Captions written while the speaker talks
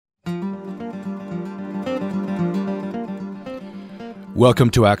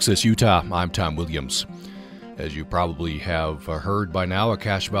Welcome to Access Utah. I'm Tom Williams. As you probably have heard by now, a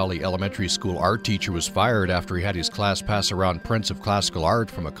Cache Valley Elementary School art teacher was fired after he had his class pass around prints of classical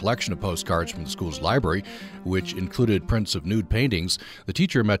art from a collection of postcards from the school's library, which included prints of nude paintings. The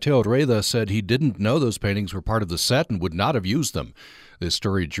teacher, Mateo Rueda, said he didn't know those paintings were part of the set and would not have used them. This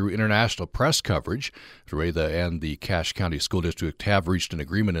story drew international press coverage. Rueda and the Cache County School District have reached an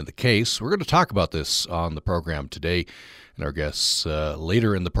agreement in the case. We're going to talk about this on the program today. And our guests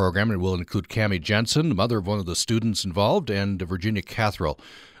later in the program, it will include Cammie Jensen, the mother of one of the students involved, and Virginia Catherall,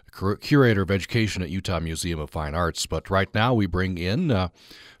 curator of education at Utah Museum of Fine Arts. But right now we bring in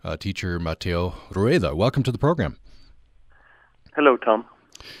teacher Mateo Rueda. Welcome to the program. Hello, Tom.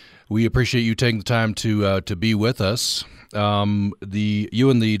 We appreciate you taking the time to be with us. You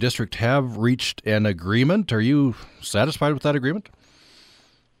and the district have reached an agreement. Are you satisfied with that agreement?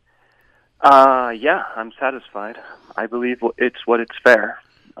 Yeah, I'm satisfied. I believe it's fair,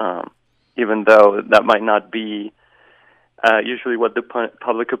 even though that might not be usually what the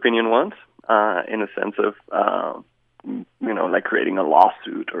public opinion wants, in a sense of, like creating a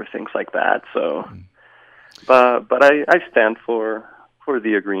lawsuit or things like that. So, but I stand for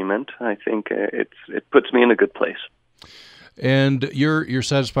the agreement. I think it puts me in a good place. And you're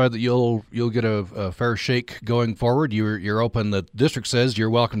satisfied that you'll get a fair shake going forward. You're open. The district says you're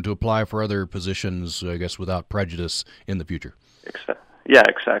welcome to apply for other positions, I guess, without prejudice in the future. Yeah,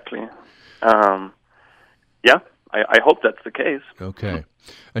 exactly. Yeah, I hope that's the case. Okay.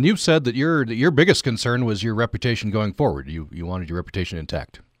 And you've said that your biggest concern was your reputation going forward. You wanted your reputation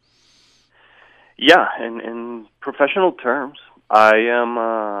intact. Yeah, in professional terms, I am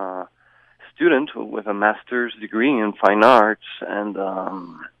a student with a master's degree in fine arts, and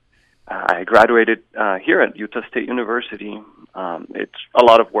I graduated here at Utah State University. It's a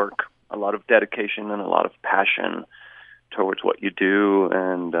lot of work, a lot of dedication, and a lot of passion towards what you do,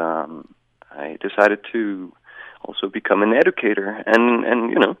 and I decided to also become an educator,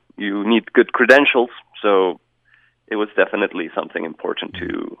 and you need good credentials, so it was definitely something important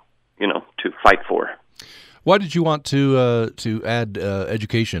to fight for. Why did you want to add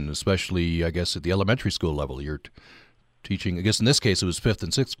education, especially, I guess, at the elementary school level? You're teaching, I guess in this case, it was 5th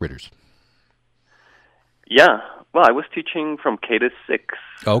and 6th graders. Yeah, well, I was teaching from K to 6.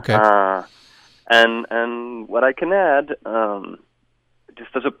 Okay. And what I can add,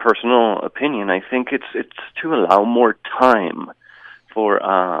 just as a personal opinion, I think it's to allow more time for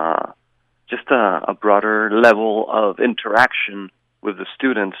just a broader level of interaction with the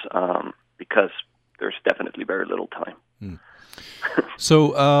students, because there's definitely very little time.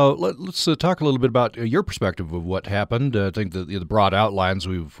 So let's talk a little bit about your perspective of what happened. I think the broad outlines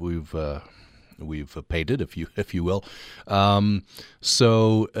we've painted, if you will.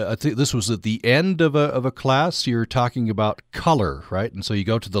 So I think this was at the end of a class. You're talking about color, right? And so you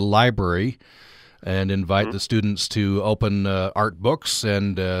go to the library and invite the students to open art books,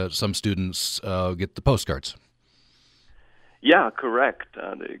 and some students get the postcards. Yeah, correct.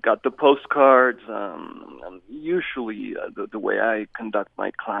 They got the postcards. Usually, the way I conduct my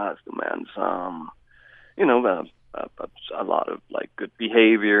class demands, a lot of good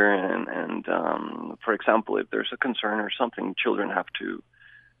behavior, and for example, if there's a concern or something, children have to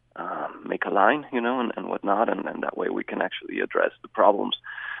make a line, and whatnot, and that way we can actually address the problems.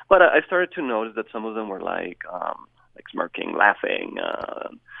 But I started to notice that some of them were like smirking, laughing,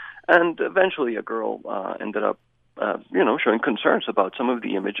 and eventually a girl ended up showing concerns about some of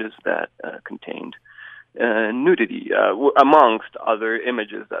the images that contained nudity, amongst other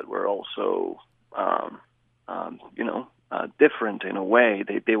images that were also, different in a way.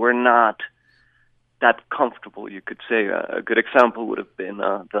 They were not that comfortable, you could say. A good example would have been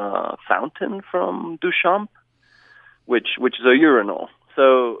the fountain from Duchamp, which is a urinal.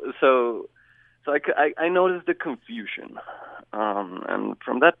 So I noticed the confusion, and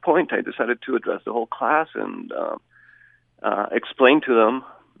from that point, I decided to address the whole class and explain to them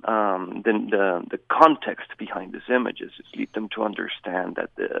the context behind these images, is lead them to understand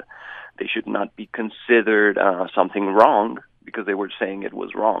that they should not be considered something wrong because they were saying it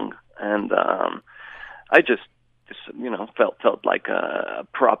was wrong, and I just felt like a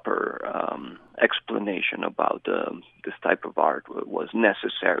proper explanation about this type of art was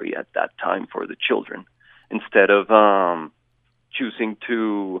necessary at that time for the children, instead of choosing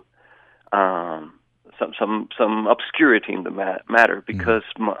to some obscurity in the matter. Because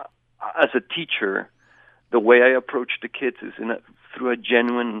as a teacher, the way I approach the kids is through a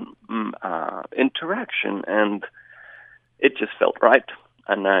genuine interaction, and it just felt right.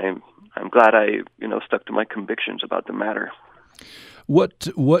 And I'm glad I stuck to my convictions about the matter.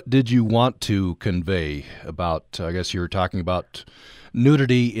 What did you want to convey about? I guess you were talking about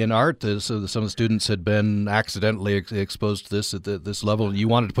nudity in art. So some of the students had been accidentally exposed to this at this level. You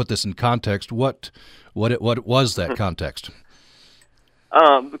wanted to put this in context. What was that context?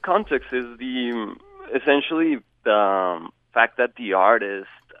 The context is essentially the fact that the artist,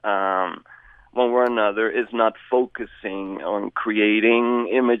 one way or another, is not focusing on creating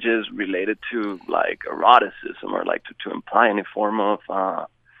images related to like eroticism or like to imply any form of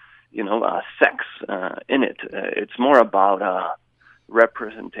sex in it. It's more about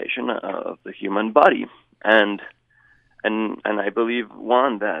representation of the human body, and I believe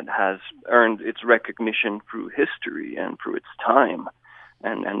one that has earned its recognition through history and through its time,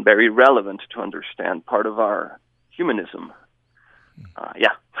 and very relevant to understand part of our humanism.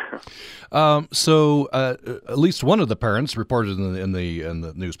 So at least one of the parents reported in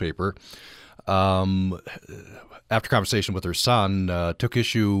the newspaper, after conversation with her son, took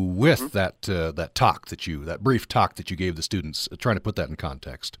issue with that brief talk that you gave the students, trying to put that in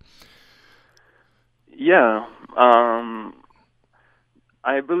context. Yeah,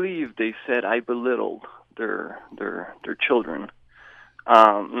 I believe they said I belittled their children.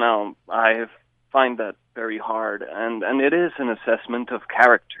 Now, I find that very hard, and it is an assessment of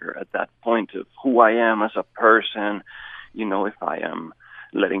character at that point of who I am as a person, if I am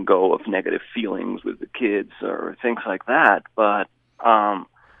letting go of negative feelings with the kids or things like that. But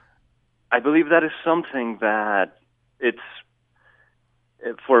I believe that is something that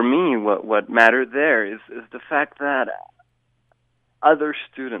for me, what mattered there is the fact that other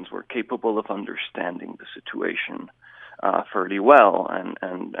students were capable of understanding the situation fairly well, and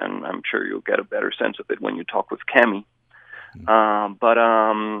I'm sure you'll get a better sense of it when you talk with Cami. But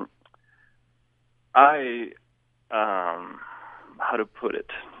I, how to put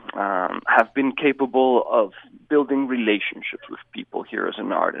it, have been capable of building relationships with people here as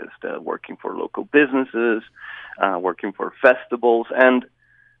an artist, working for local businesses, working for festivals, and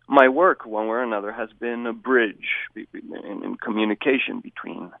my work, one way or another, has been a bridge in communication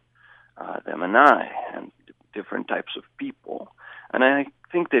between them and I, and different types of people. And I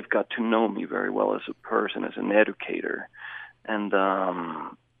think they've got to know me very well as a person, as an educator. And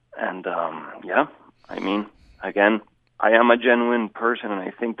I mean, again, I am a genuine person, and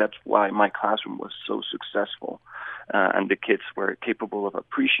I think that's why my classroom was so successful. And the kids were capable of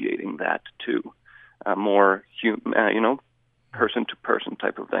appreciating that too. More person-to-person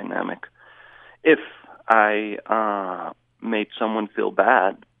type of dynamic. If I made someone feel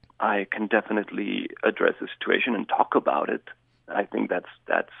bad, I can definitely address the situation and talk about it. I think that's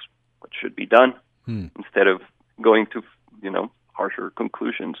what should be done, instead of going to harsher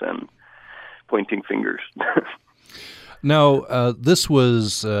conclusions and pointing fingers. Now, this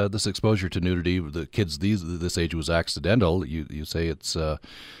exposure to nudity. The kids this age was accidental. You say it's you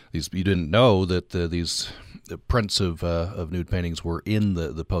didn't know that these prints of nude paintings were in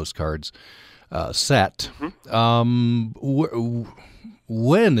the postcards set.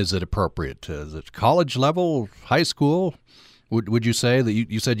 When is it appropriate? Is it college level, high school? Would you say that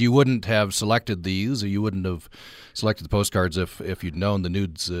you said you wouldn't have selected these, or you wouldn't have selected the postcards if you'd known the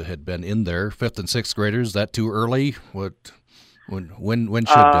nudes had been in there? 5th and 6th graders, is that too early? When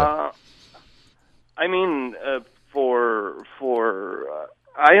should? I mean,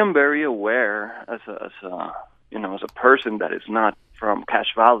 I am very aware as a person that is not from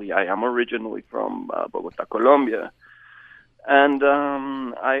Cache Valley. I am originally from Bogota, Colombia. And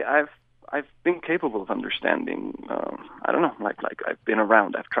I've been capable of understanding. I don't know, like I've been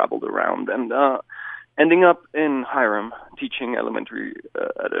around, I've traveled around, and ending up in Hiram teaching elementary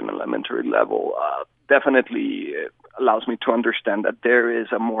at an elementary level definitely allows me to understand that there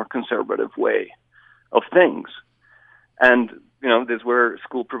is a more conservative way of things. And these were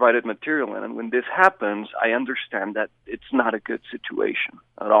school-provided material, and when this happens, I understand that it's not a good situation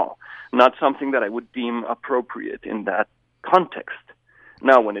at all, not something that I would deem appropriate in that context.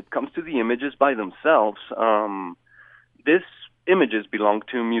 Now, when it comes to the images by themselves, these images belong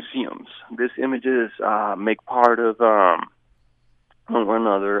to museums. These images make part of one or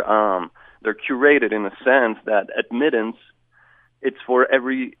another. They're curated in a sense that admittance, it's for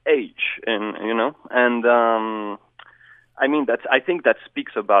every age, and I mean I think that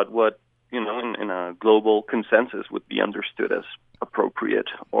speaks about what in a global consensus would be understood as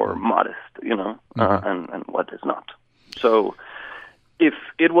appropriate or modest, and what is not. So, if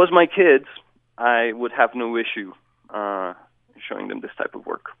it was my kids, I would have no issue showing them this type of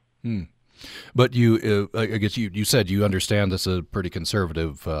work. But you, I guess you said you understand this is a pretty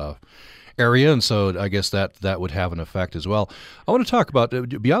conservative area, and so I guess that would have an effect as well. I want to talk about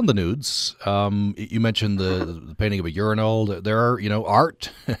beyond the nudes. You mentioned the painting of a urinal. There are,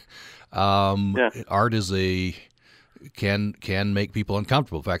 art. Art is can make people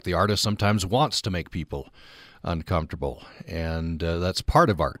uncomfortable. In fact, the artist sometimes wants to make people uncomfortable, and that's part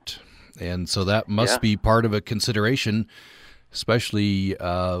of art. And so that must be part of a consideration, especially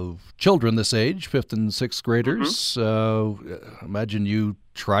children this age, 5th and 6th graders. Imagine you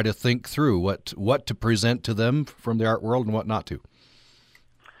try to think through what to present to them from the art world and what not to.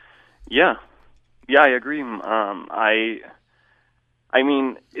 Yeah, I agree. I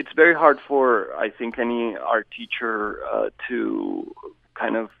mean, it's very hard for, I think, any art teacher to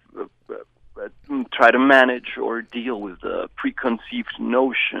kind of try to manage or deal with the preconceived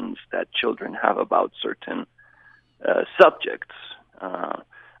notions that children have about certain subjects,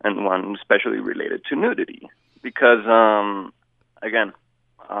 and one especially related to nudity. Because, again,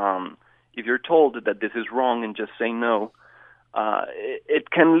 if you're told that this is wrong and just say no,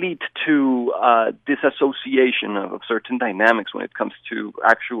 it can lead to disassociation of certain dynamics when it comes to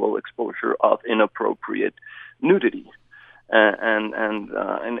actual exposure of inappropriate nudity.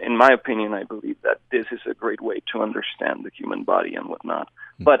 And in my opinion, I believe that this is a great way to understand the human body and whatnot.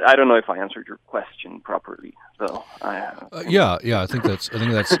 But I don't know if I answered your question properly, though. Yeah, I think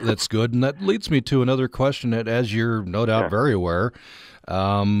that's good, and that leads me to another question. That, as you're no doubt very aware,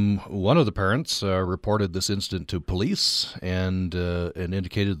 one of the parents reported this incident to police and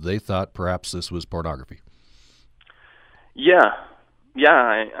indicated they thought perhaps this was pornography. Yeah.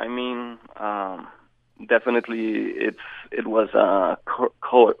 I mean, definitely, it was a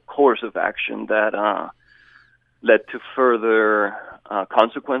course of action that led to further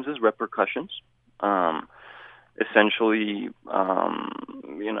consequences, repercussions. Essentially,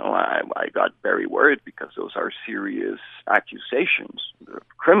 I got very worried because those are serious accusations of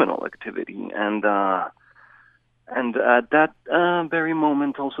criminal activity, and at that very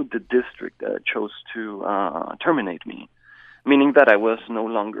moment, also the district chose to terminate me, meaning that I was no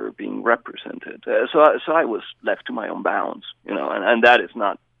longer being represented. So I was left to my own bounds, and that is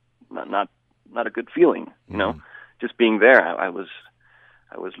not a good feeling, Just being there, I was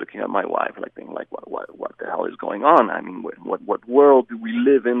looking at my wife, being like, what the hell is going on? I mean, what world do we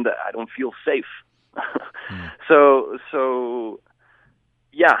live in that I don't feel safe? So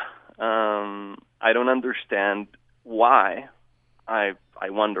yeah, I don't understand why. I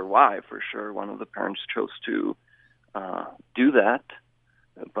wonder why, for sure. One of the parents chose to do that,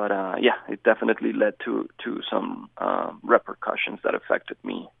 but it definitely led to some repercussions that affected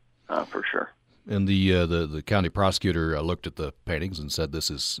me, for sure. And the county prosecutor looked at the paintings and said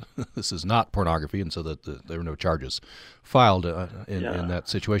this is not pornography, and so that there were no charges filed in that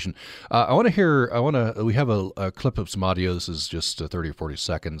situation. We have a clip of some audio. This is just 30 or 40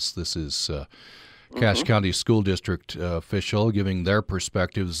 seconds. This is Cache County School District official giving their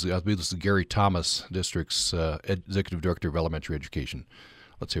perspectives. I believe this is Gary Thomas, district's executive director of elementary education.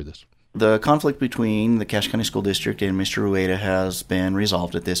 Let's hear this. The conflict between the Cache County School District and Mr. Rueda has been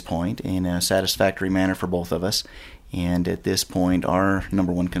resolved at this point in a satisfactory manner for both of us. And at this point, our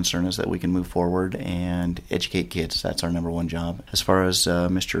number one concern is that we can move forward and educate kids. That's our number one job. As far as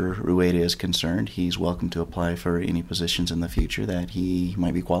Mr. Rueda is concerned, he's welcome to apply for any positions in the future that he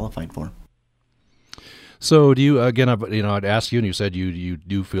might be qualified for. So do you, again, I'd ask you, and you said you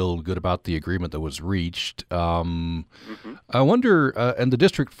do feel good about the agreement that was reached. I wonder, and the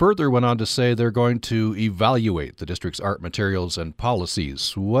district further went on to say they're going to evaluate the district's art materials and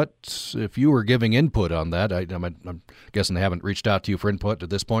policies. What, if you were giving input on that, I'm guessing they haven't reached out to you for input at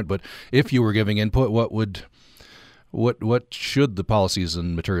this point, but if you were giving input, what should the policies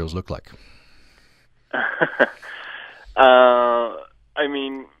and materials look like? I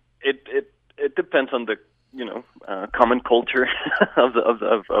mean, it depends on the common culture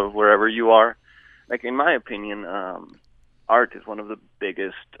of wherever you are. Like, in my opinion, art is one of the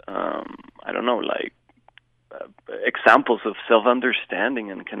biggest examples of self-understanding,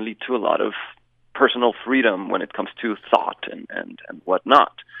 and can lead to a lot of personal freedom when it comes to thought and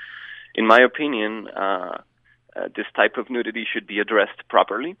whatnot. In my opinion, this type of nudity should be addressed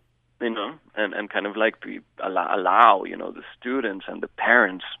properly, and kind of like allow the students and the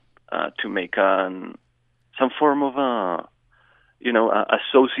parents to make some form of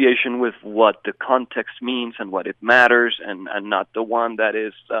association with what the context means and what it matters, and not the one that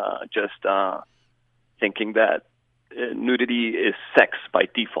is just thinking that nudity is sex by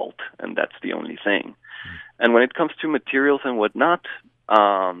default, and that's the only thing. And when it comes to materials and whatnot,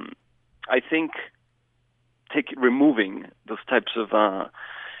 I think removing those types of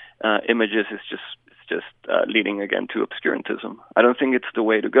images is just leading again to obscurantism. I don't think it's the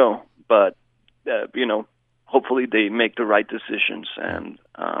way to go. but hopefully they make the right decisions, and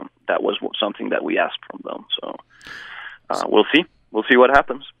that was something that we asked from them. So we'll see. We'll see what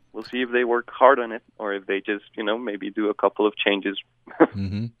happens. We'll see if they work hard on it, or if they just, maybe do a couple of changes.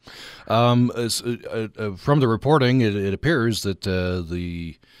 Mm-hmm. From the reporting, it appears that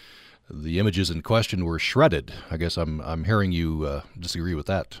the images in question were shredded. I guess I'm hearing you disagree with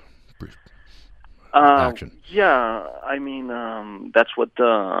that action. Yeah, I mean, that's what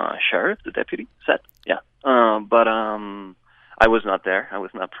the sheriff, the deputy, said. Yeah, but I was not there. I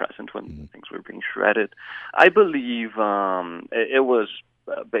was not present when things were being shredded. I believe it was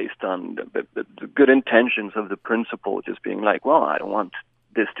based on the good intentions of the principal, just being like, well, I don't want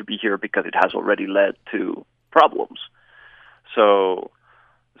this to be here because it has already led to problems. So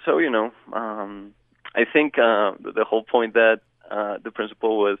I think the whole point that the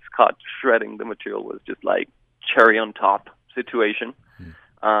principal was caught shredding the material was just like cherry on top situation.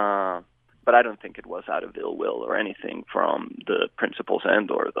 But I don't think it was out of ill will or anything from the principal's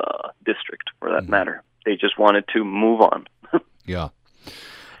end or the district, for that matter. They just wanted to move on. Yeah.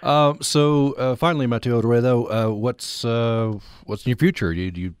 So finally, Mateo Rueda, what's in your future? Are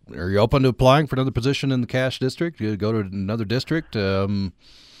you open to applying for another position in the Cache district? You go to another district,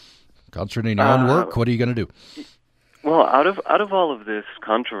 concentrating on your own work. What are you going to do? Well, out of all of this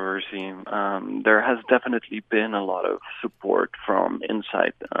controversy, there has definitely been a lot of support from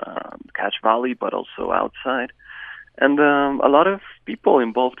inside Cache Valley, but also outside. And a lot of people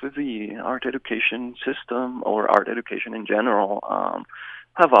involved with the art education system, or art education in general,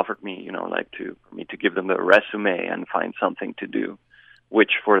 have offered me, for me to give them a resume and find something to do,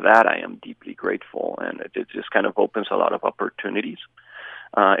 which for that I am deeply grateful. And it just kind of opens a lot of opportunities.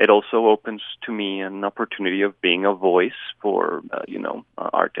 It also opens to me an opportunity of being a voice for,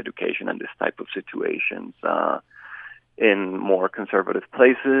 art education and this type of situations in more conservative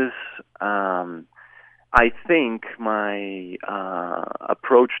places. I think my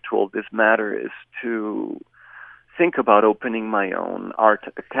approach to all this matter is to think about opening my own art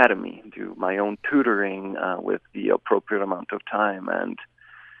academy, do my own tutoring with the appropriate amount of time,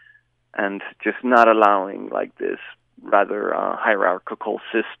 and just not allowing like this rather hierarchical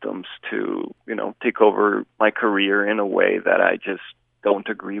systems to, take over my career in a way that I just don't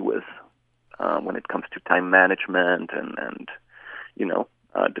agree with when it comes to time management and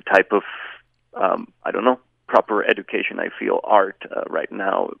the type of, proper education. I feel art right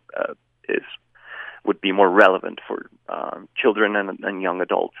now would be more relevant for children and young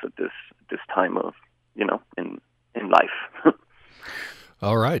adults at this time of, in life.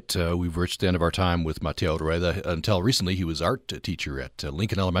 All right. We've reached the end of our time with Mateo Rueda. Until recently, he was art teacher at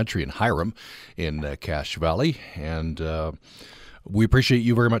Lincoln Elementary in Hiram in Cache Valley. And we appreciate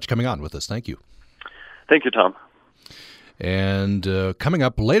you very much coming on with us. Thank you. Thank you, Tom. And coming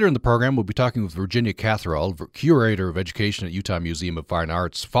up later in the program, we'll be talking with Virginia Catherall, Curator of Education at Utah Museum of Fine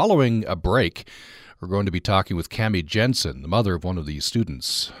Arts. Following a break, we're going to be talking with Cami Jensen, the mother of one of these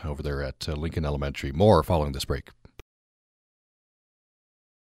students over there at Lincoln Elementary. More following this break.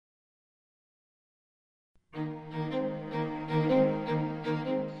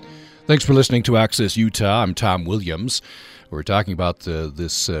 Thanks for listening to Access Utah. I'm Tom Williams. We're talking about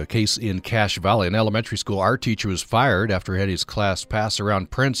this case in Cache Valley. An elementary school art teacher was fired after he had his class pass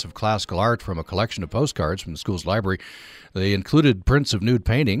around prints of classical art from a collection of postcards from the school's library. They included prints of nude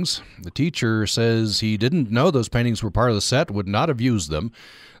paintings. The teacher says he didn't know those paintings were part of the set, would not have used them.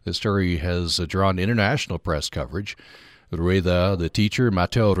 The story has drawn international press coverage. Rueda, the teacher,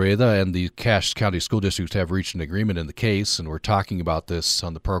 Mateo Rueda, and the Cache County School District have reached an agreement in the case, and we're talking about this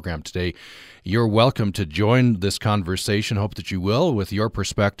on the program today. You're welcome to join this conversation. Hope that you will, with your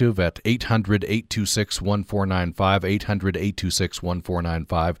perspective at 800-826-1495,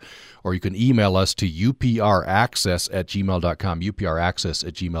 800-826-1495, or you can email us to upraccess@gmail.com,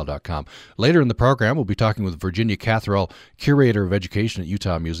 upraccess@gmail.com. Later in the program, we'll be talking with Virginia Catherall, Curator of Education at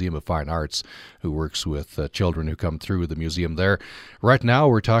Utah Museum of Fine Arts, who works with children who come through the museum there. Right now,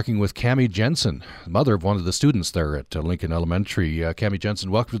 we're talking with Cami Jensen, mother of one of the students there at Lincoln Elementary. Cami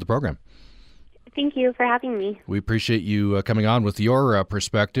Jensen, welcome to the program. Thank you for having me. We appreciate you coming on with your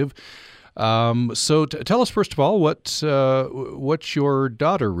perspective. So tell us, first of all, what your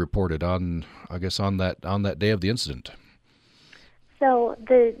daughter reported on that day of the incident. So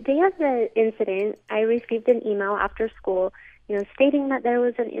the day of the incident, I received an email after school, stating that there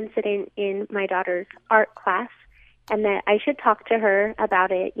was an incident in my daughter's art class and that I should talk to her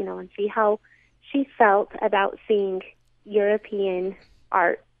about it, and see how she felt about seeing European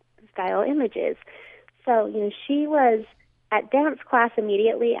art style images. So, she was at dance class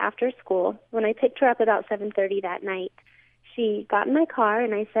immediately after school. When I picked her up about 7:30 that night, she got in my car,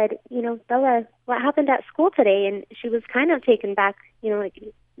 and I said, Bella, what happened at school today? And she was kind of taken back, like,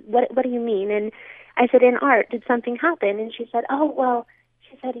 what do you mean? And I said, in art, did something happen? And she said, oh, well,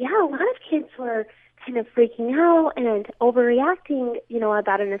 she said, yeah, a lot of kids were kind of freaking out and overreacting,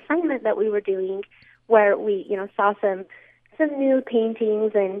 about an assignment that we were doing where we, saw some nude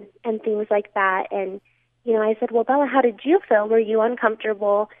paintings and things like that. And, I said, well, Bella, how did you feel? Were you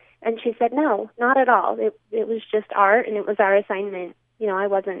uncomfortable? And she said, no, not at all. It was just art, and it was our assignment. I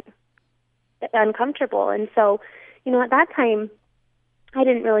wasn't uncomfortable. And so, at that time, I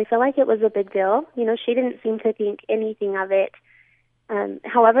didn't really feel like it was a big deal. She didn't seem to think anything of it.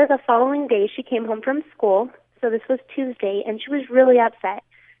 However, the following day, she came home from school. So this was Tuesday, and she was really upset.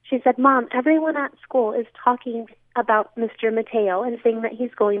 She said, Mom, everyone at school is talking about Mr. Mateo and saying that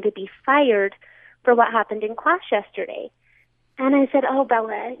he's going to be fired for what happened in class yesterday. And I said, oh,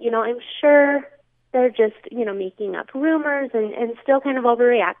 Bella, I'm sure they're just, making up rumors and still kind of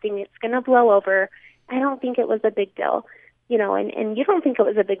overreacting. It's going to blow over. I don't think it was a big deal, and you don't think it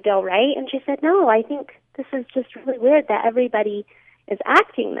was a big deal, right? And she said, no, I think this is just really weird that everybody is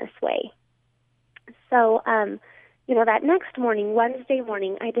acting this way. So, that next morning, Wednesday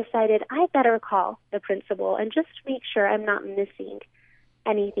morning, I decided I better call the principal and just make sure I'm not missing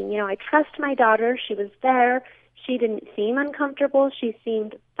anything. I trust my daughter. She was there. She didn't seem uncomfortable. She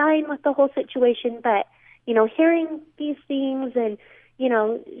seemed fine with the whole situation. But, hearing these things and,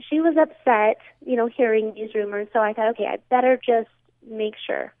 she was upset, hearing these rumors. So I thought, okay, I better just make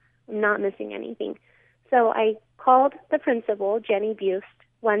sure I'm not missing anything. So I called the principal, Jenny Bust,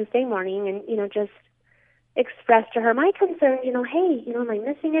 Wednesday morning and, just expressed to her my concern, hey, am I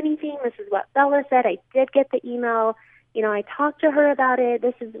missing anything? This is what Bella said. I did get the email. I talked to her about it.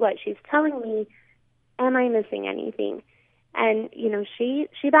 This is what she's telling me. Am I missing anything? And, she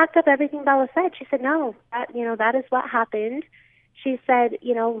backed up everything Bella said. She said, no, that is what happened. She said,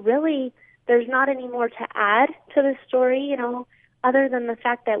 really, there's not any more to add to the story, other than the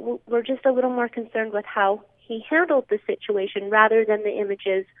fact that we're just a little more concerned with how he handled the situation rather than the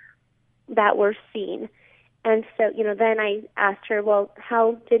images that were seen. And so, then I asked her, well,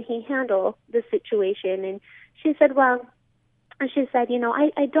 how did he handle the situation? And she said, I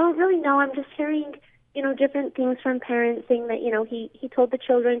don't really know. I'm just hearing, different things from parents saying that, he told the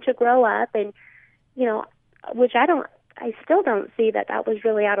children to grow up and, which I still don't see that was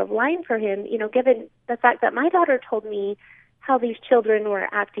really out of line for him, given the fact that my daughter told me how these children were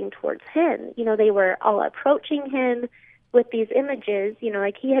acting towards him. They were all approaching him with these images,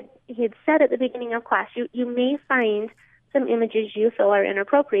 like he had said at the beginning of class, you may find some images you feel are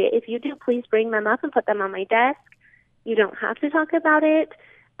inappropriate. If you do, please bring them up and put them on my desk. You don't have to talk about it.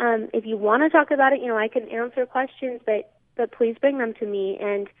 If you want to talk about it, I can answer questions, but please bring them to me.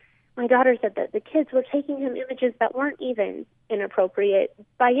 And my daughter said that the kids were taking him images that weren't even inappropriate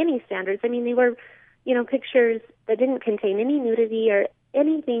by any standards. I mean, they were, pictures that didn't contain any nudity or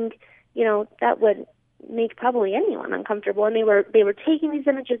anything, that would make probably anyone uncomfortable. And they were taking these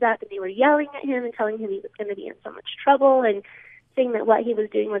images up and they were yelling at him and telling him he was going to be in so much trouble and saying that what he was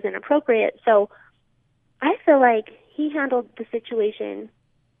doing was inappropriate. So I feel like he handled the situation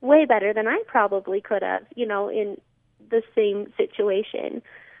way better than I probably could have, in the same situation.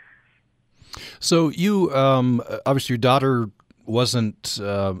 So you, obviously your daughter wasn't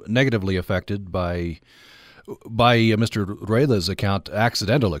negatively affected by Mr. Rueda's account,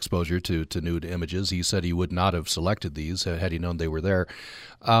 accidental exposure to nude images. He said he would not have selected these had he known they were there.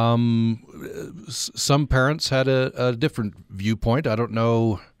 Some parents had a different viewpoint. I don't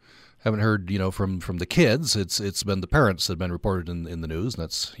know, haven't heard, from the kids. It's been the parents that have been reported in the news, and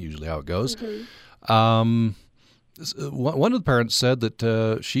that's usually how it goes. Mm-hmm. One of the parents said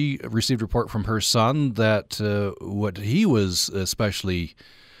that she received a report from her son that what he was especially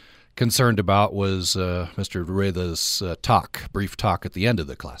concerned about was Mr. Rueda's brief talk at the end of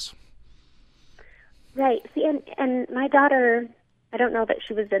the class. Right. See, and my daughter, I don't know that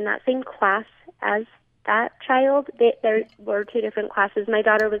she was in that same class as that child. There were two different classes. My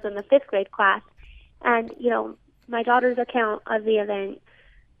daughter was in the 5th grade class, and, my daughter's account of the event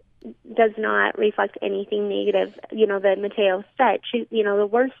does not reflect anything negative, that Mateo said. The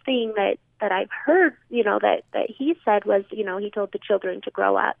worst thing that I've heard, that he said was, he told the children to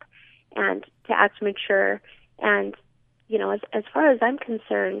grow up and to act mature. And, as far as I'm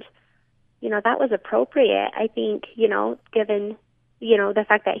concerned, that was appropriate. I think, given, the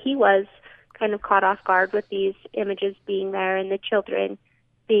fact that he was kind of caught off guard with these images being there and the children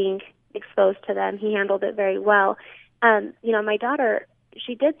being exposed to them, he handled it very well. My daughter,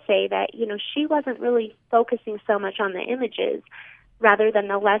 she did say that, she wasn't really focusing so much on the images, rather than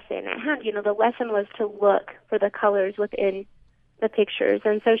the lesson at hand. The lesson was to look for the colors within the pictures.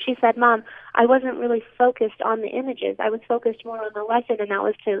 And so she said, Mom, I wasn't really focused on the images. I was focused more on the lesson, and that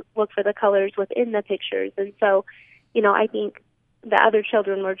was to look for the colors within the pictures. And so, I think the other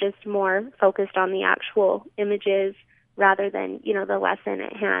children were just more focused on the actual images rather than, the lesson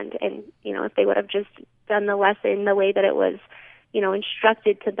at hand. And, if they would have just done the lesson the way that it was,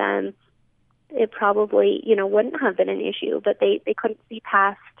 instructed to them, it probably, wouldn't have been an issue. But they couldn't see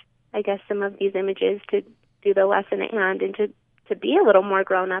past, I guess, some of these images to do the lesson at hand and to be a little more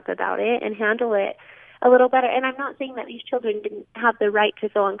grown up about it and handle it a little better. And I'm not saying that these children didn't have the right to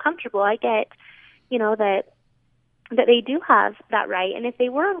feel uncomfortable. I get, that they do have that right. And if they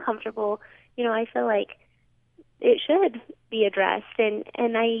were uncomfortable, I feel like it should be addressed. And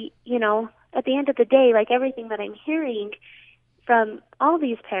I, at the end of the day, like everything that I'm hearing from all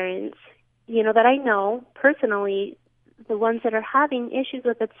these parents, that I know personally, the ones that are having issues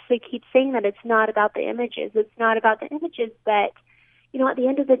with it, they keep saying that it's not about the images. It's not about the images, but, at the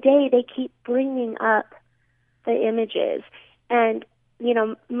end of the day, they keep bringing up the images. And,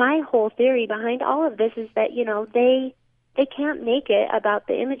 my whole theory behind all of this is that, they can't make it about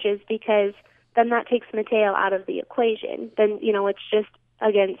the images, because then that takes Mateo out of the equation. Then, it's just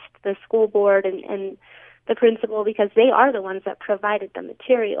against the school board and the principal, because they are the ones that provided the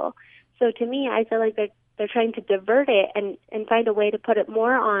material. So to me, I feel like they're trying to divert it and find a way to put it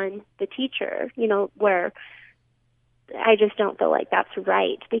more on the teacher, where I just don't feel like that's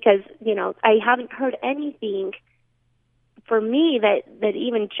right, because, I haven't heard anything for me that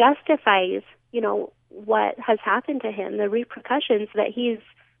even justifies, what has happened to him, the repercussions that he's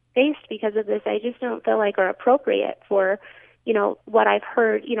faced because of this. I just don't feel like are appropriate for, what I've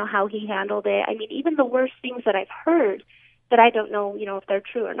heard, how he handled it. I mean, even the worst things that I've heard that I don't know, if they're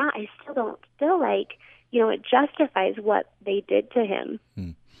true or not, I still don't feel like, it justifies what they did to him.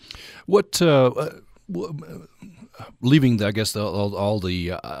 What, leaving, I guess, all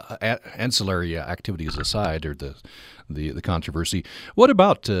the ancillary activities aside, or the controversy, what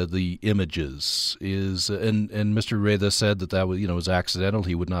about the images? And Mr. Rueda said that was, was accidental.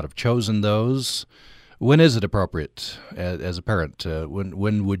 He would not have chosen those. When is it appropriate as a parent?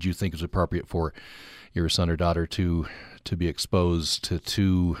 When would you think is appropriate for your son or daughter to be exposed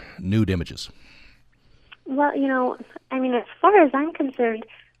to nude images? Well, as far as I'm concerned,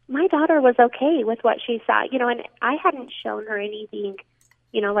 my daughter was okay with what she saw, and I hadn't shown her anything,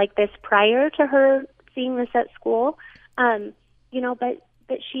 like this prior to her seeing this at school,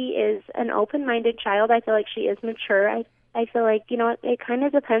 but she is an open-minded child. I feel like she is mature. I feel like, it kind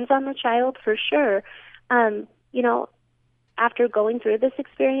of depends on the child for sure. After going through this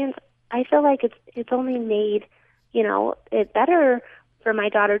experience, I feel like it's only made, it better for my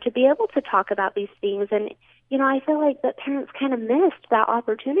daughter to be able to talk about these things. And, I feel like that parents kind of missed that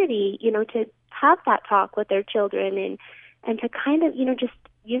opportunity, to have that talk with their children and to kind of, just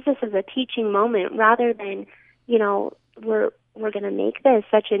use this as a teaching moment rather than, we're going to make this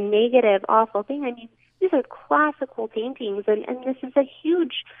such a negative, awful thing. I mean, these are classical paintings, and this is a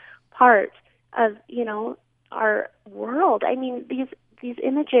huge part of, our world. I mean, these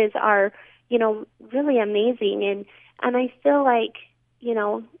images are, really amazing. And I feel like,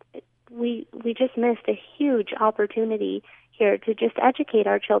 we just missed a huge opportunity here to just educate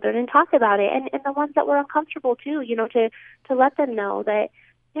our children and talk about it. And the ones that were uncomfortable too, to let them know that,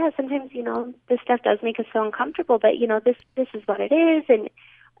 yeah, sometimes, this stuff does make us feel uncomfortable, but, this is what it is. And,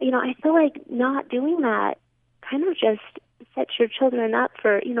 I feel like not doing that kind of just sets your children up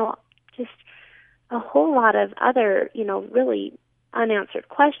for, just a whole lot of other, really unanswered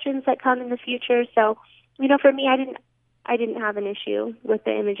questions that come in the future. So, for me, I didn't have an issue with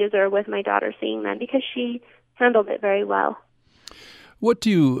the images or with my daughter seeing them because she handled it very well. What do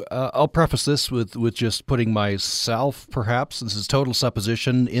you, I'll preface this with just putting myself, perhaps, this is total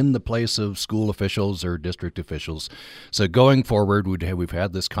supposition, in the place of school officials or district officials. So going forward, we've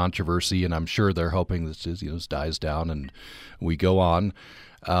had this controversy, and I'm sure they're hoping this dies down and we go on.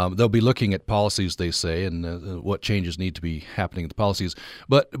 They'll be looking at policies, they say, and what changes need to be happening to the policies.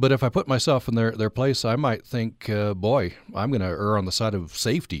 But if I put myself in their place, I might think, boy, I'm going to err on the side of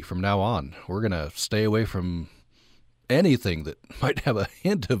safety from now on. We're going to stay away from anything that might have a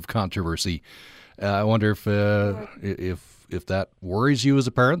hint of controversy. I wonder if that worries you as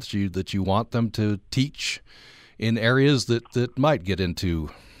a parent, that you want them to teach in areas that might get into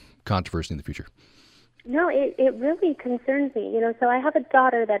controversy in the future. No, it really concerns me. So I have a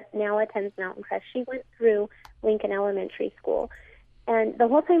daughter that now attends Mountain Crest. She went through Lincoln Elementary School, and the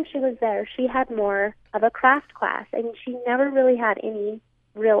whole time she was there, she had more of a craft class, and she never really had any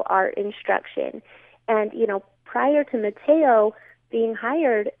real art instruction. And, prior to Mateo being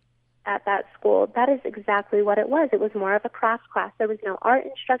hired at that school, that is exactly what it was. It was more of a craft class. There was no art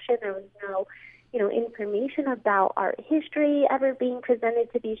instruction. There was no, information about art history ever being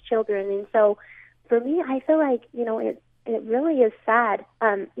presented to these children. And so for me, I feel like, it really is sad.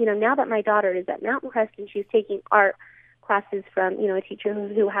 Now that my daughter is at Mountain Crest and she's taking art classes from, a teacher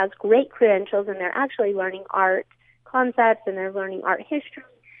who has great credentials, and they're actually learning art concepts and they're learning art history.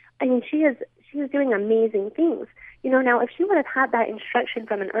 I mean, she is doing amazing things. Now if she would have had that instruction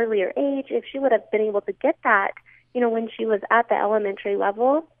from an earlier age, if she would have been able to get that, when she was at the elementary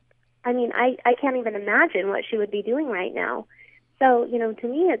level, I mean, I can't even imagine what she would be doing right now. So, to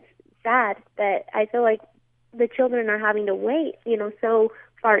me, it's sad that I feel like the children are having to wait, so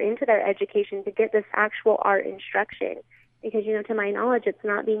far into their education to get this actual art instruction. Because, to my knowledge, it's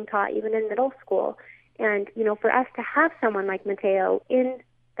not being taught even in middle school. And, for us to have someone like Mateo in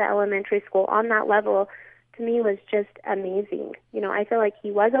the elementary school on that level, to me, was just amazing. I feel like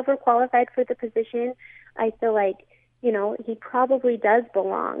he was overqualified for the position. I feel like, he probably does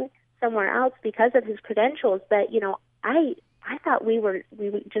belong somewhere else because of his credentials. But, I thought we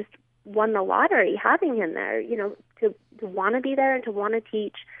just won the lottery having him there, to want to be there and to want to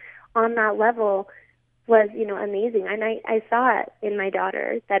teach on that level was, amazing. And I saw it in my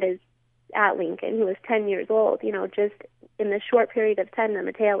daughter that is at Lincoln, who was 10 years old, just in the short period of time that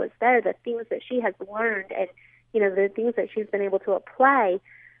Mateo was there, the things that she has learned and, the things that she's been able to apply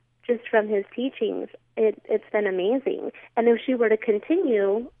just from his teachings, it's been amazing. And if she were to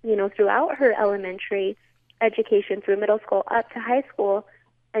continue, throughout her elementary education through middle school up to high school,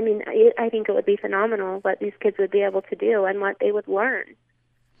 I mean, I think it would be phenomenal what these kids would be able to do and what they would learn.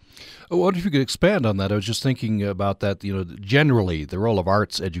 I wonder if you could expand on that. I was just thinking about that, generally the role of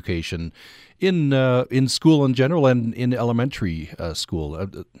arts education in school in general and in elementary school.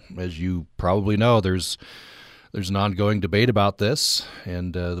 As you probably know, there's an ongoing debate about this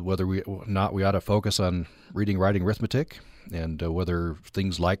and whether we ought to focus on reading, writing, arithmetic, and whether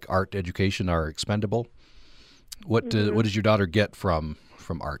things like art education are expendable. What does your daughter get from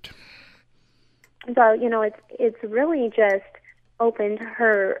art? So, it's really just opened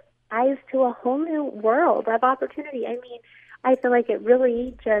her eyes to a whole new world of opportunity. I mean, I feel like it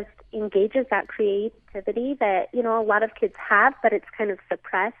really just engages that creativity that, a lot of kids have, but it's kind of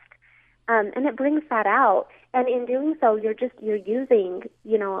suppressed. And it brings that out. And in doing so, you're using,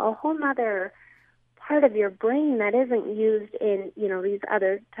 a whole nother part of your brain that isn't used in, these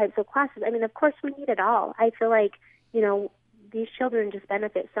other types of classes. I mean, of course, we need it all. I feel like, these children just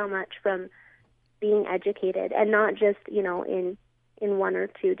benefit so much from being educated, and not just, in one or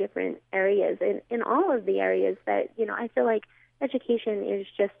two different areas. In all of the areas that, I feel like education is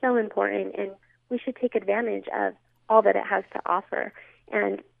just so important, and we should take advantage of all that it has to offer.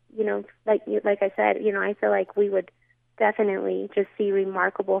 And, like I said, I feel like we would definitely just see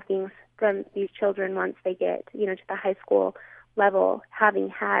remarkable things from these children once they get, to the high school level, having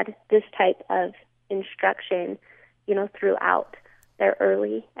had this type of instruction, throughout their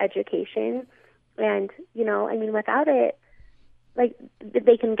early education. And, without it, like,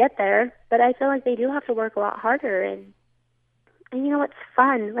 they can get there, but I feel like they do have to work a lot harder. And it's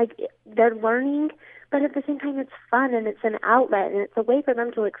fun. Like, they're learning, but at the same time, it's fun, and it's an outlet, and it's a way for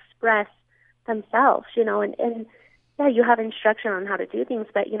them to express themselves, and yeah, you have instruction on how to do things,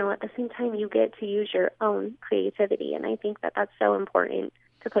 but, at the same time, you get to use your own creativity. And I think that that's so important,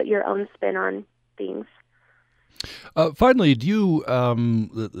 to put your own spin on things. Finally, do you,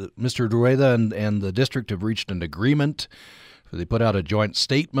 Mr. Rueda and the district have reached an agreement? They put out a joint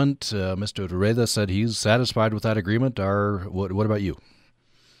statement. Mr. Rueda said he's satisfied with that agreement. What about you?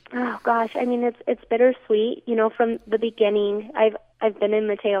 Oh gosh, I mean, it's bittersweet. From the beginning, I've been in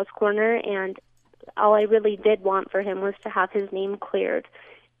Mateo's corner, and all I really did want for him was to have his name cleared,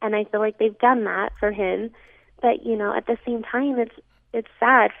 and I feel like they've done that for him. But at the same time, it's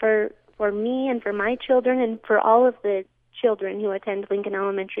sad for me and for my children and for all of the children who attend Lincoln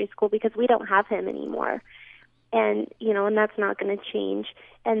Elementary School, because we don't have him anymore. And, and that's not going to change.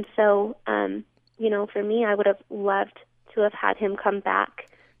 And so, for me, I would have loved to have had him come back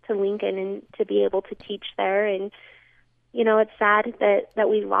to Lincoln and to be able to teach there. And, it's sad that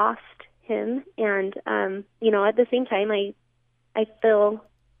we lost him. And, at the same time, I feel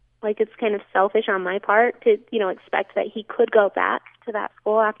like it's kind of selfish on my part to, expect that he could go back to that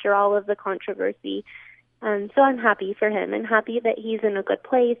school after all of the controversy. So I'm happy for him, and happy that he's in a good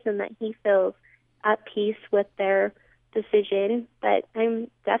place and that he feels at peace with their decision. But I'm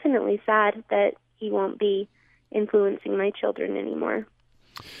definitely sad that he won't be influencing my children anymore.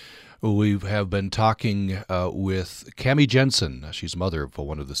 We have been talking with Cami Jensen. She's mother of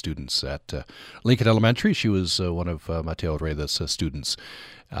one of the students at Lincoln Elementary. She was one of Mateo Rueda's students.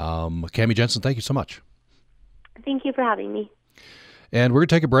 Cami Jensen, thank you so much. Thank you for having me. And we're going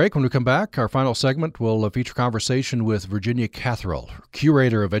to take a break. When we come back, our final segment will feature conversation with Virginia Catherall,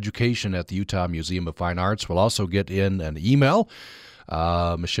 Curator of Education at the Utah Museum of Fine Arts. We'll also get in an email.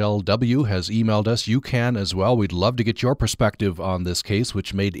 Michelle W. has emailed us. You can as well. We'd love to get your perspective on this case,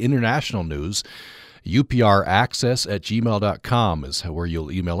 which made international news. upraccess@gmail.com is where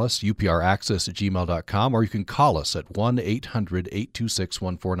you'll email us, upraccess@gmail.com, or you can call us at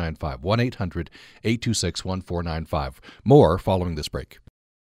 1-800-826-1495, 1-800-826-1495. More following this break.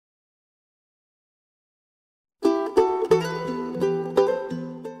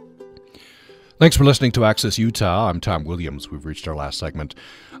 Thanks for listening to Access Utah. I'm Tom Williams. We've reached our last segment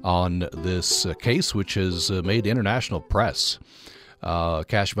on this case, which has made international press.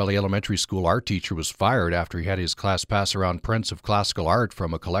 Cache Valley Elementary School art teacher was fired after he had his class pass around prints of classical art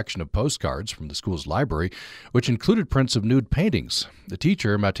from a collection of postcards from the school's library, which included prints of nude paintings. The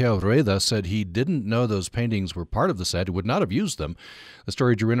teacher, Mateo Rueda, said he didn't know those paintings were part of the set and would not have used them. The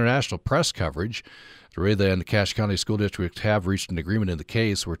story drew international press coverage. Rueda and the Cache County School District have reached an agreement in the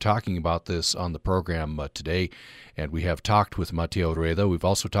case. We're talking about this on the program today, and we have talked with Mateo Rueda. We've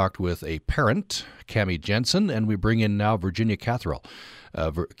also talked with a parent, Cami Jensen, and we bring in now Virginia Catherall,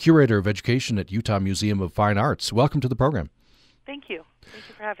 Curator of Education at Utah Museum of Fine Arts. Welcome to the program. Thank you. Thank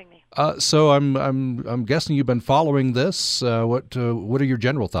you for having me. So I'm guessing you've been following this. What are your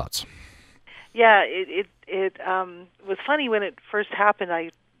general thoughts? Yeah, it was funny when it first happened.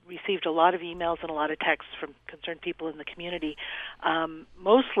 I received a lot of emails and a lot of texts from concerned people in the community,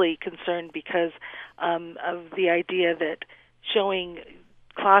 mostly concerned because of the idea that showing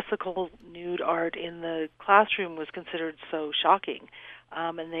classical nude art in the classroom was considered so shocking,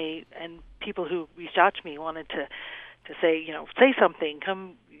 and people who reached out to me wanted to say, say something,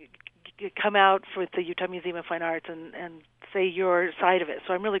 come out for the Utah Museum of Fine Arts and say your side of it.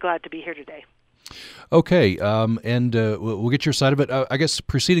 So I'm really glad to be here today. Okay, and we'll get your side of it. I guess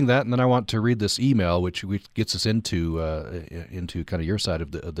preceding that, and then I want to read this email, which gets us into kind of your side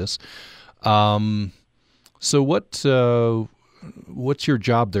of this. So what's your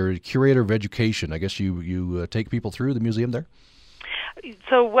job there? Curator of Education. I guess you take people through the museum there?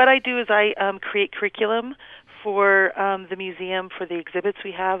 So what I do is I create curriculum for the museum, for the exhibits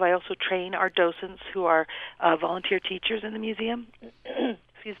we have. I also train our docents who are volunteer teachers in the museum.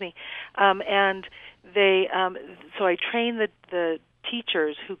 Excuse me, and they. So I train the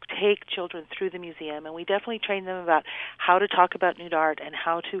teachers who take children through the museum, and we definitely train them about how to talk about nude art and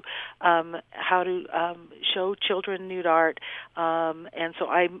how to show children nude art. And so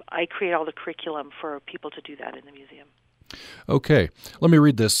I create all the curriculum for people to do that in the museum. Okay. Let me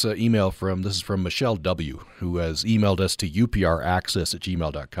read this email this is from Michelle W., who has emailed us to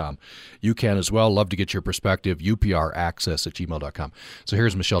upraccess@gmail.com. You can as well. Love to get your perspective, upraccess@gmail.com. So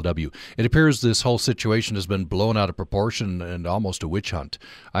here's Michelle W. It appears this whole situation has been blown out of proportion and almost a witch hunt.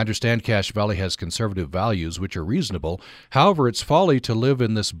 I understand Cache Valley has conservative values, which are reasonable. However, it's folly to live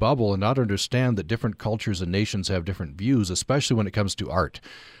in this bubble and not understand that different cultures and nations have different views, especially when it comes to art.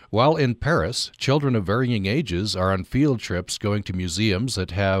 While in Paris, children of varying ages are on field trips going to museums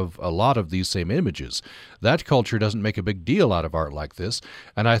that have a lot of these same images. That culture doesn't make a big deal out of art like this,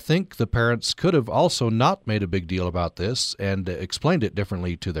 and I think the parents could have also not made a big deal about this and explained it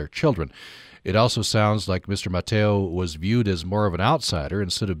differently to their children. It also sounds like Mr. Mateo was viewed as more of an outsider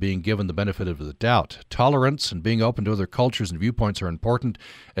instead of being given the benefit of the doubt. Tolerance and being open to other cultures and viewpoints are important,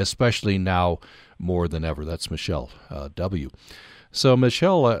 especially now more than ever. That's Michelle W. So,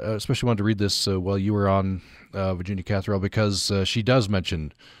 Michelle, especially wanted to read this while you were on, Virginia Catherall, because she does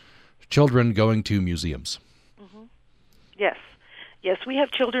mention children going to museums. Mm-hmm. Yes. Yes, we have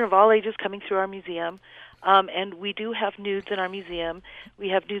children of all ages coming through our museum, and we do have nudes in our museum. We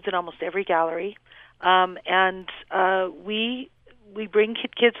have nudes in almost every gallery, and we bring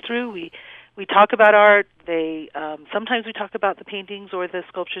kids through. We talk about art. Sometimes we talk about the paintings or the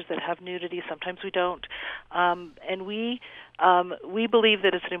sculptures that have nudity. Sometimes we don't. And we believe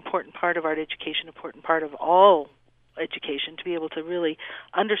that it's an important part of art education, important part of all education, to be able to really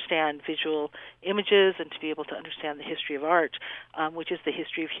understand visual images and to be able to understand the history of art, which is the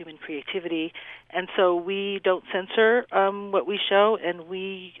history of human creativity. And so we don't censor what we show, and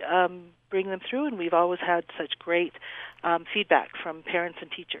we bring them through, and we've always had such great feedback from parents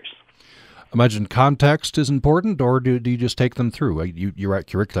and teachers. Imagine context is important, or do you just take them through? You write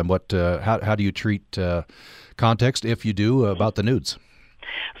curriculum. How do you treat context, if you do, about the nudes?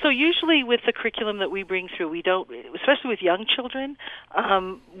 So usually with the curriculum that we bring through, we don't, especially with young children,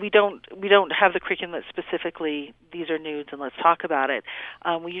 we don't have the curriculum that specifically these are nudes and let's talk about it.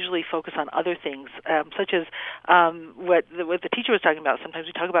 We usually focus on other things, such as what the teacher was talking about. Sometimes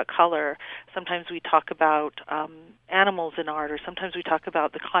we talk about color. Sometimes we talk about animals in art, or sometimes we talk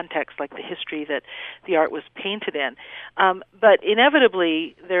about the context, like the history that the art was painted in. But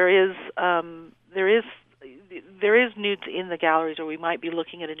inevitably, there is nudes in the galleries, or we might be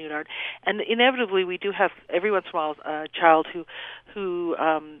looking at a nude art, and inevitably we do have every once in a while a child who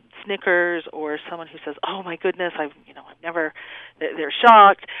snickers, or someone who says, "Oh my goodness, I've never." They're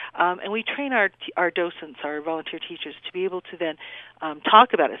shocked, and we train our docents, our volunteer teachers, to be able to then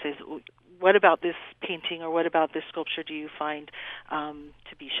talk about it. Say, what about this painting or what about this sculpture do you find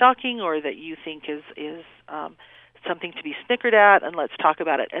to be shocking, or that you think is something to be snickered at, and let's talk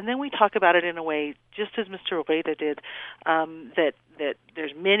about it. And then we talk about it in a way, just as Mr. Rueda did, that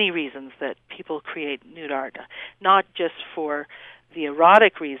there's many reasons that people create nude art, not just for the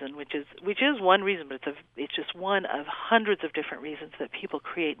erotic reason, which is one reason, but it's just one of hundreds of different reasons that people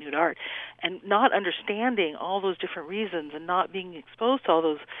create nude art. And not understanding all those different reasons and not being exposed to all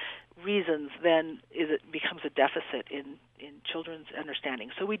those reasons then it becomes a deficit in children's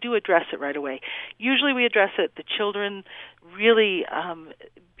understanding. So we do address it right away. Usually we address it. The children really,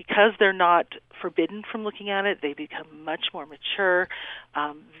 because they're not forbidden from looking at it, they become much more mature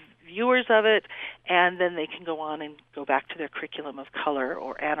viewers of it, and then they can go on and go back to their curriculum of color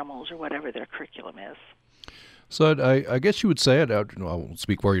or animals or whatever their curriculum is. So I guess you would say it. I won't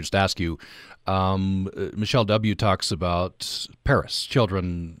speak for you, just ask you. Michelle W. talks about Paris.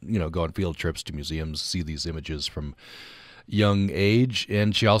 Children, go on field trips to museums, see these images from young age,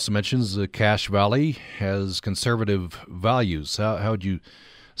 and she also mentions the Cache Valley has conservative values. How would you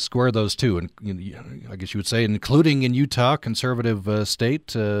square those two? And I guess you would say, including in Utah, conservative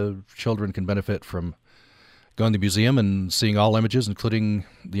state, children can benefit from going to the museum and seeing all images, including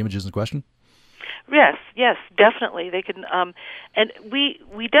the images in question. Yes, definitely. They can, and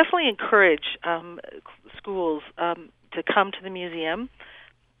we definitely encourage schools to come to the museum.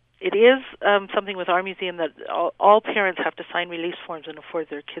 It is something with our museum that all parents have to sign release forms and afford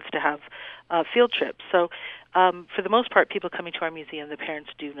their kids to have field trips. So for the most part, people coming to our museum, the parents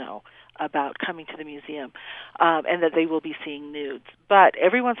do know about coming to the museum and that they will be seeing nudes. But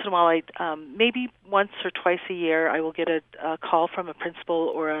every once in a while, maybe once or twice a year, I will get a call from a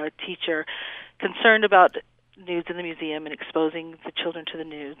principal or a teacher concerned about nudes in the museum and exposing the children to the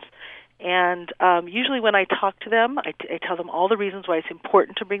nudes. And usually when I talk to them, I tell them all the reasons why it's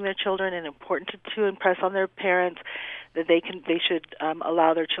important to bring their children and important to impress on their parents, that they should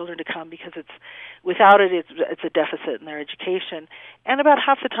allow their children to come, because without it, it's a deficit in their education. And about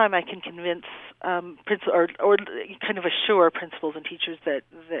half the time I can convince or kind of assure principals and teachers that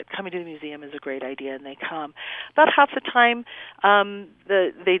coming to the museum is a great idea, and they come. About half the time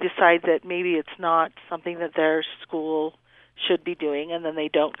they decide that maybe it's not something that their school should be doing, and then they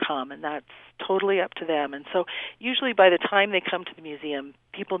don't come, and that's totally up to them. And so usually by the time they come to the museum,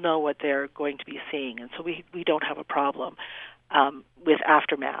 people know what they're going to be seeing, and so we don't have a problem with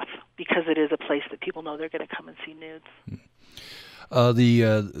aftermath, because it is a place that people know they're going to come and see nudes.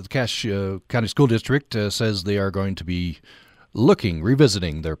 The Cache County School District says they are going to be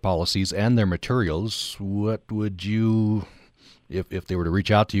revisiting their policies and their materials. What would you, if they were to reach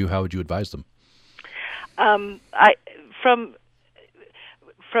out to you, how would you advise them?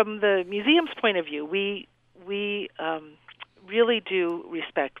 From the museum's point of view, we really do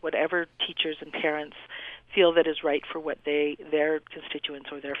respect whatever teachers and parents feel that is right for what their constituents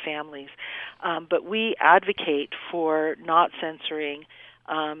or their families. But we advocate for not censoring,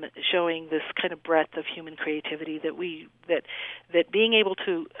 showing this kind of breadth of human creativity, that being able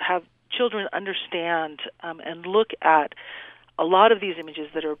to have children understand and look at a lot of these images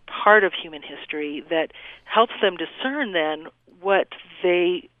that are part of human history, that helps them discern then what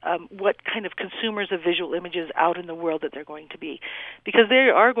kind of consumers of visual images out in the world that they're going to be, because they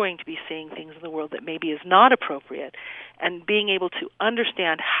are going to be seeing things in the world that maybe is not appropriate, and being able to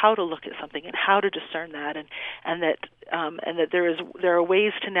understand how to look at something and how to discern that, and that there are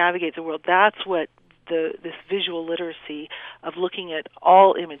ways to navigate the world. That's what this visual literacy of looking at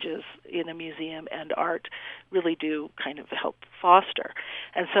all images in a museum and art really do kind of help foster.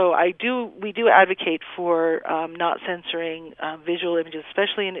 And so we do advocate for not censoring visual images,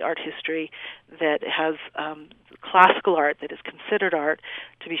 especially in art history that has classical art that is considered art,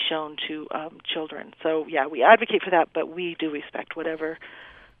 to be shown to children. So yeah, we advocate for that, but we do respect whatever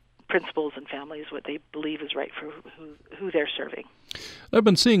principals and families, what they believe is right for who they're serving. I've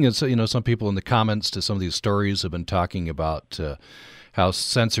been seeing some people in the comments to some of these stories have been talking about how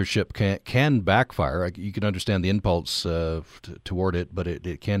censorship can backfire. You can understand the impulse toward it, but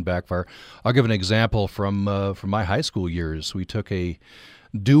it can backfire. I'll give an example from my high school years. We took a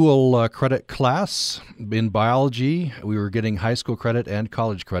dual credit class in biology. We were getting high school credit and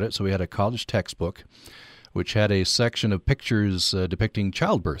college credit, so we had a college textbook which had a section of pictures depicting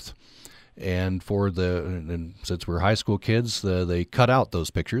childbirth. And since we're high school kids, they cut out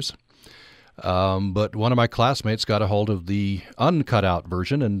those pictures. But one of my classmates got a hold of the uncut out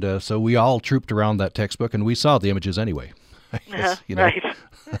version, and so we all trooped around that textbook, and we saw the images anyway. I guess, right.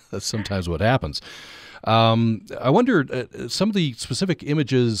 That's sometimes what happens. I wonder some of the specific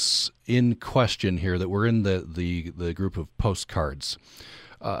images in question here that were in the group of postcards.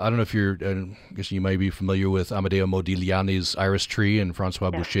 I don't know if I guess you may be familiar with Amedeo Modigliani's Iris Tree and Francois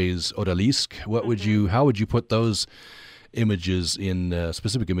Boucher's Odalisque. How would you put those images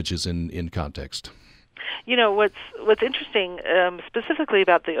specific images in context? What's interesting specifically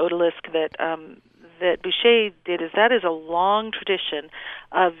about the Odalisque that Boucher did is that is a long tradition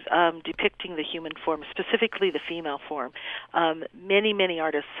of depicting the human form, specifically the female form. Many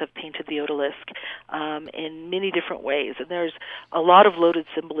artists have painted the Odalisque in many different ways, and there's a lot of loaded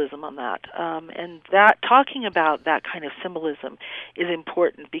symbolism on that. And that talking about that kind of symbolism is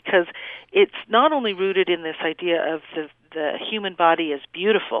important because it's not only rooted in this idea of the human body is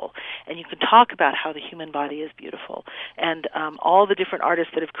beautiful, and you can talk about how the human body is beautiful. And all the different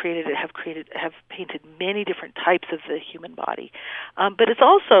artists that have created it have painted many different types of the human body. But it's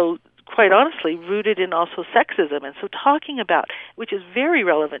also, quite honestly, rooted in also sexism. And so talking about, which is very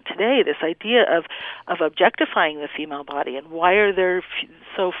relevant today, this idea of objectifying the female body, and why are there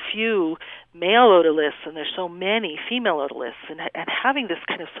so few male odalisques and there's so many female odalisques, and having this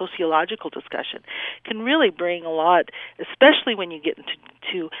kind of sociological discussion can really bring a lot, especially when you get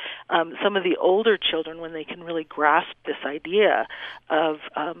into some of the older children, when they can really grasp this idea of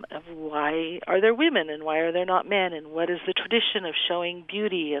why are there women and why are there not men, and what is the tradition of showing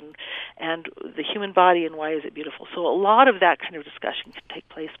beauty and the human body and why is it beautiful. So a lot of that kind of discussion can take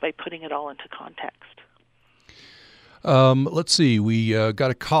place by putting it all into context. Let's see. We got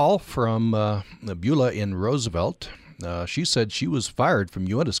a call from Beulah in Roosevelt. She said she was fired from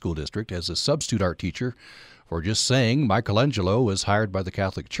Uintah School District as a substitute art teacher for just saying Michelangelo was hired by the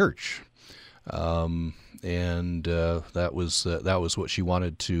Catholic Church, and that was what she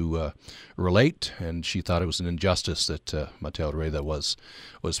wanted to relate, and she thought it was an injustice that Mateo Rueda was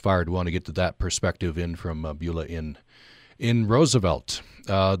fired. We want to get to that perspective in from Beulah in Roosevelt.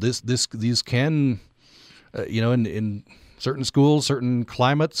 These can. In certain schools, certain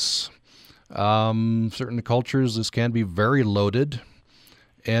climates, certain cultures, this can be very loaded.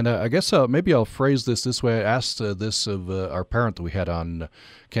 And I guess maybe I'll phrase this way. I asked this of our parent that we had on,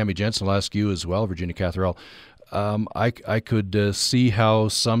 Cammie Jensen. I'll ask you as well, Virginia Catherall. I could see how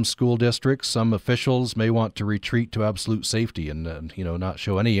some school districts, some officials may want to retreat to absolute safety and not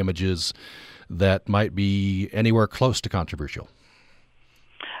show any images that might be anywhere close to controversial.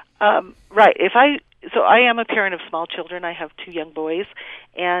 Right. So I am a parent of small children. I have 2 young boys,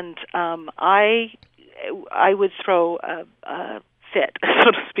 and I would throw a fit, so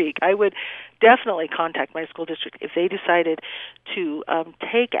to speak. I would definitely contact my school district if they decided to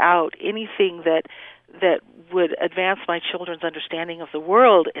take out anything that would advance my children's understanding of the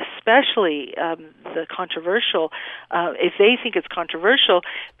world, especially the controversial. If they think it's controversial,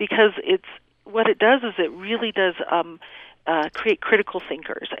 because what it does is it really does create critical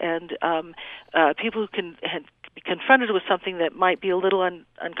thinkers and people who can be confronted with something that might be a little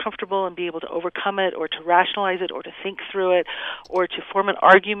uncomfortable and be able to overcome it, or to rationalize it, or to think through it, or to form an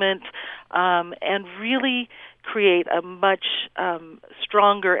argument, and really create a much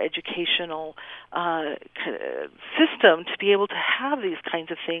stronger educational system to be able to have these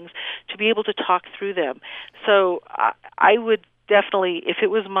kinds of things, to be able to talk through them. So I would definitely, if it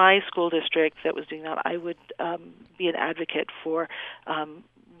was my school district that was doing that, I would be an advocate for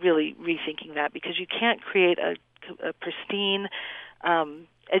really rethinking that, because you can't create a pristine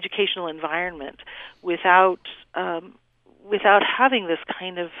educational environment without having this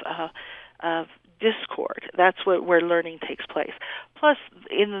kind of discord. That's where learning takes place. Plus,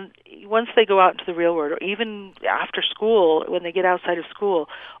 once they go out into the real world, or even after school, when they get outside of school,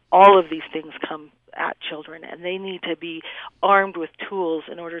 all of these things come at children, and they need to be armed with tools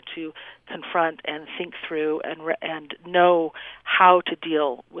in order to confront and think through and know how to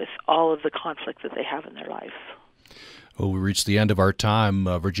deal with all of the conflict that they have in their life. Well, we reached the end of our time.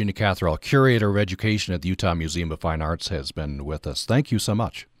 Virginia Catherall, Curator of Education at the Utah Museum of Fine Arts, has been with us. Thank you so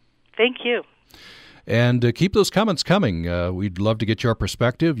much. Thank you. And keep those comments coming. We'd love to get your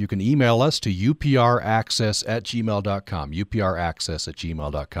perspective. You can email us to upraccess@gmail.com,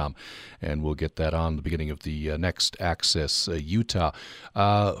 upraccess@gmail.com, and we'll get that on the beginning of the next Access Utah.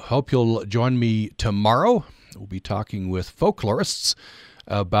 Hope you'll join me tomorrow. We'll be talking with folklorists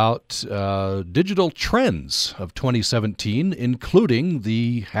about digital trends of 2017, including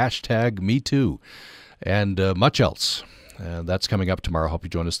the hashtag #MeToo and much else. That's coming up tomorrow. Hope you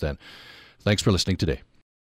join us then. Thanks for listening today.